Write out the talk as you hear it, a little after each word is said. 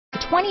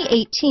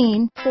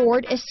2018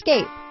 Ford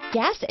Escape.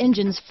 Gas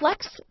engines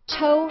flex,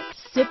 tow,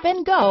 sip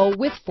and go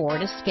with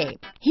Ford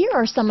Escape. Here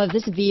are some of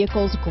this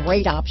vehicle's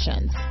great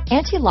options: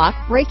 anti-lock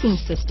braking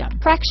system,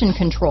 traction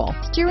control,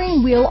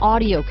 steering wheel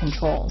audio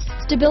controls,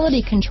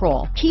 stability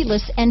control,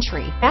 keyless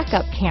entry,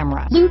 backup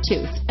camera,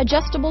 Bluetooth,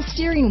 adjustable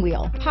steering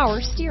wheel, power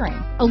steering,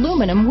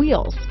 aluminum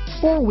wheels,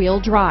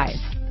 four-wheel drive,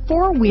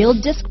 four-wheel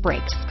disc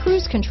brakes,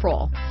 cruise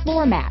control,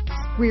 floor mats,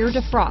 rear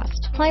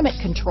defrost, climate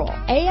control,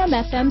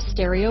 AM/FM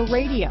stereo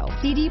radio,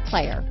 CD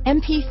player,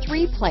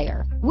 MP3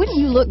 player. Wouldn't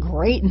you look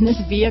great in this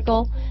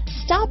vehicle?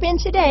 Stop in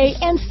today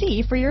and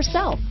see for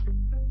yourself.